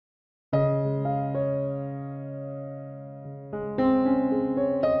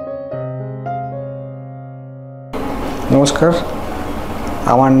নমস্কার,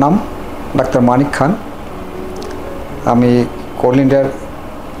 আমার নাম ডাক্তার মানিক খান। আমি কোল ইন্ডিয়ার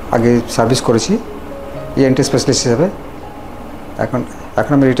আগে সার্ভিস করেছি ইএনটি স্পেশালিস্ট হিসেবে।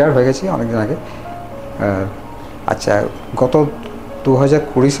 এখন আমি রিটায়ার হয়ে গেছি অনেকদিন আগে। আচ্ছা, গত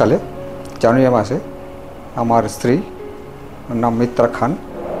 2020 সালে জানুয়ারি মাসে আমার স্ত্রী, নাম মিত্রা খান,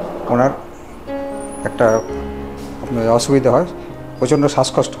 ওনার একটা অসুবিধা হয়, প্রচণ্ড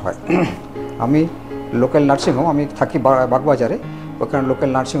শ্বাসকষ্ট হয়। আমি লোকাল নার্সিংহোম, আমি থাকি বাগবাজারে, ওখানে লোকাল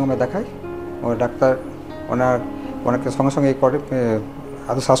নার্সিংহোমে দেখাই। ওই ডাক্তার ওনাকে সঙ্গে সঙ্গে করে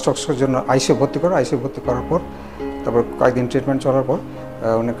এত শ্বাসকষ্টের জন্য আইসিইউ ভর্তি করার পর তারপর কয়েকদিন ট্রিটমেন্ট চলার পর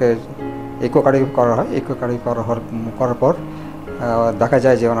ওনাকে ইকোকার্ডিওগ্রাম করা হয়। ইকোকার্ডিওগ্রাম করার পর দেখা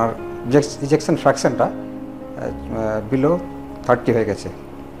যায় যে ওনার ইজেকশন ফ্র্যাকশনটা বিলো 30 হয়ে গেছে,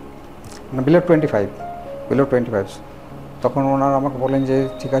 বিলো 25। তখন ওনারা আমাকে বলেন যে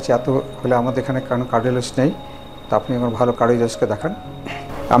ঠিক আছে, এত হলে আমাদের এখানে কারণ কার্ডিওলজিস্ট নেই, তো আপনি আমার ভালো কার্ডিওলজিস্টকে দেখান।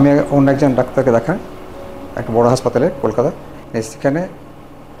 আমি অন্য একজন ডাক্তারকে দেখান একটা বড় হাসপাতালে, কলকাতা। সেখানে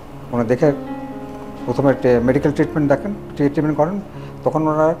ওনারা দেখে প্রথমে মেডিকেল ট্রিটমেন্ট করেন। তখন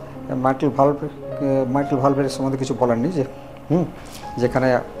ওনারা মাইট্রাল ভালভের সম্বন্ধে কিছু বলেননি, যে যেখানে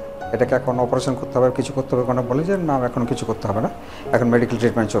এটাকে এখন অপারেশন করতে হবে, কিছু করতে হবে। কোনো বলে যে না, এখন কিছু করতে হবে না, এখন মেডিকেল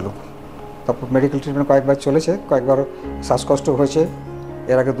ট্রিটমেন্ট চলুক। তারপর মেডিকেল ট্রিটমেন্ট কয়েকবার চলেছে, কয়েকবার শ্বাসকষ্ট হয়েছে।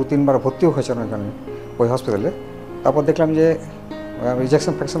 এর আগে 2-3 বার ভর্তিও হয়েছেন ওইখানে, ওই হসপিটালে। তারপর দেখলাম যে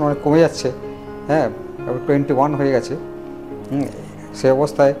ইজেকশন ফ্র্যাকশন অনেক কমে যাচ্ছে, 21 হয়ে গেছে। সেই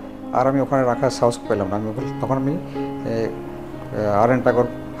অবস্থায় আর আমি ওখানে রাখার সাহস পেলাম না। তখন আমি টাগোর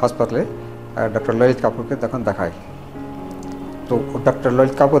হাসপাতালে ডক্টর ললিত কাপুরকে তখন দেখাই। তো ডক্টর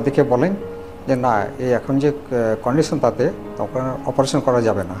ললিত কাপুর দেখে বলেন যে না, এই এখন যে কন্ডিশন, তাতে তখন অপারেশন করা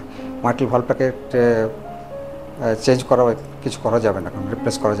যাবে না, মাইট্রাল ভালভটাকে চেঞ্জ করা, কিছু করা যাবে না, এখন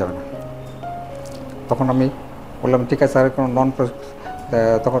রিপ্লেস করা যাবে না। তখন আমি বললাম ঠিক আছে, আর কোনো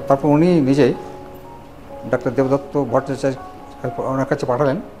তারপর উনি নিজেই ডাক্তার দেবদত্ত ভট্টাচার্য ওনার কাছে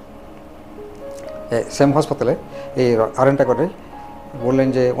পাঠালেন সেম হাসপাতালে, এই টাগোরে। বললেন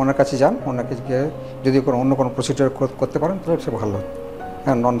যে ওনার কাছে যান, ওনাকে যদি অন্য কোনো প্রসিডিওর করতে পারেন তাহলে সে ভালো,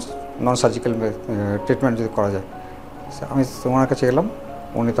 নন সার্জিক্যাল ট্রিটমেন্ট যদি করা যায়। আমি ওনার কাছে গেলাম।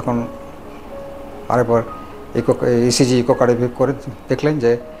 উনি তখন আরেকবার ইসিজি ইকোকার্ডিওগ্রাম করে দেখলেন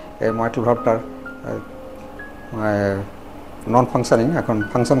যে মাইট্রাল ভালভটার নন ফাংশনিং, এখন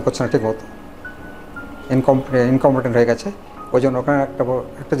ফাংশন করছে না ঠিক মতো, ইনকম্পিটেন্ট হয়ে গেছে। ওই জন্য ওখানে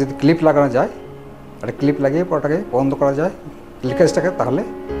একটা যদি ক্লিপ লাগানো যায়, একটা ক্লিপ লাগিয়ে ওটাকে বন্ধ করা যায় লিকেজটাকে, তাহলে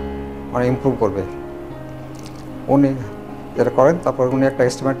মানে ইমপ্রুভ করবে। উনি যেটা করেন, তারপর উনি একটা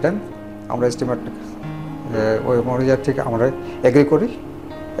এস্টিমেট দেন। আমরা এস্টিমেট ওই মরিজার ঠিক আমরা এগ্রি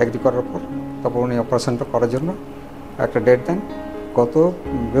করার পর তারপর উনি অপারেশনটা করার জন্য একটা ডেট দেন। গত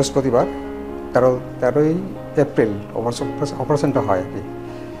বৃহস্পতিবার 13ই এপ্রিল অপারেশনটা হয় আর কি।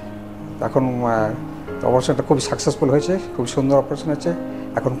 এখন অপারেশনটা খুব সাকসেসফুল হয়েছে, খুব সুন্দর অপারেশন হচ্ছে।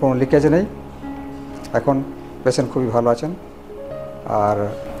 এখন কোনো লিকেজ নেই, এখন পেশেন্ট খুবই ভালো আছেন। আর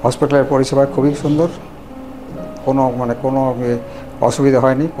হসপিটালের পরিষেবা খুবই সুন্দর, কোনো অসুবিধা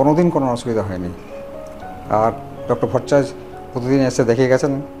হয়নি, কোনোদিন কোনো অসুবিধা হয়নি। আর ডক্টর ভট্টাচার্য প্রতিদিন এসে দেখে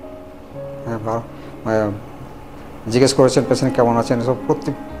গেছেন, জিজ্ঞেস করেছেন পেশেন্ট কেমন আছেন, এসব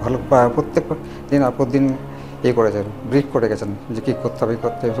প্রত্যেক দিন আর প্রতিদিন করেছেন, ব্রিফ করে গেছেন যে কী করতে হবে,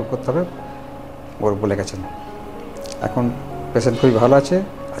 এসব করতে হবে বলে গেছেন। এখন পেশেন্ট খুবই ভালো আছে।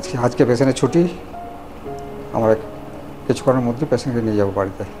 আজকে পেশেন্টের ছুটি, আমরা কিছুক্ষণের মধ্যে পেশেন্টকে নিয়ে যাবো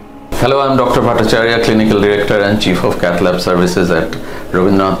বাড়িতে। Hello, I'm Dr. Bhattacharya, Clinical Director and Chief of Cath Lab Services at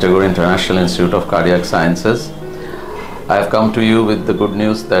Rabindranath Tagore International Institute of Cardiac Sciences. I have come to you with the good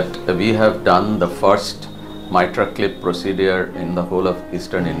news that we have done the first MitraClip procedure in the whole of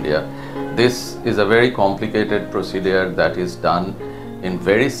Eastern India. This is a very complicated procedure that is done in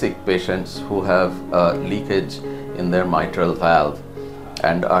very sick patients who have leakage in their mitral valve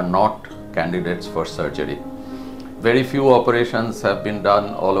and are not candidates for surgery. Very few operations have been done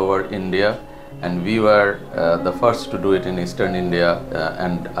all over India, and we were the first to do it in Eastern India,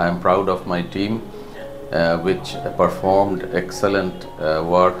 and I am proud of my team which performed excellent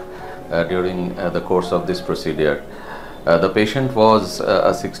work during the course of this procedure. The patient was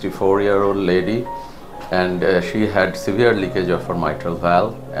a 64-year-old lady, and she had severe leakage of her mitral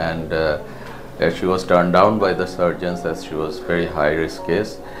valve, and she was turned down by the surgeons as she was very high risk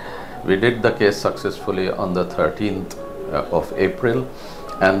case. We did the case successfully on the 13th of April,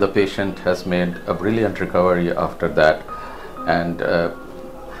 and the patient has made a brilliant recovery after that. And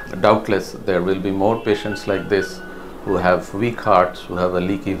doubtless there will be more patients like this who have weak hearts, who have a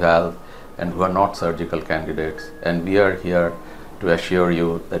leaky valve, and who are not surgical candidates. And we are here to assure you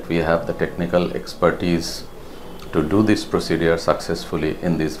that we have the technical expertise to do this procedure successfully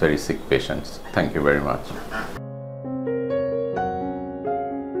in these very sick patients. Thank you very much.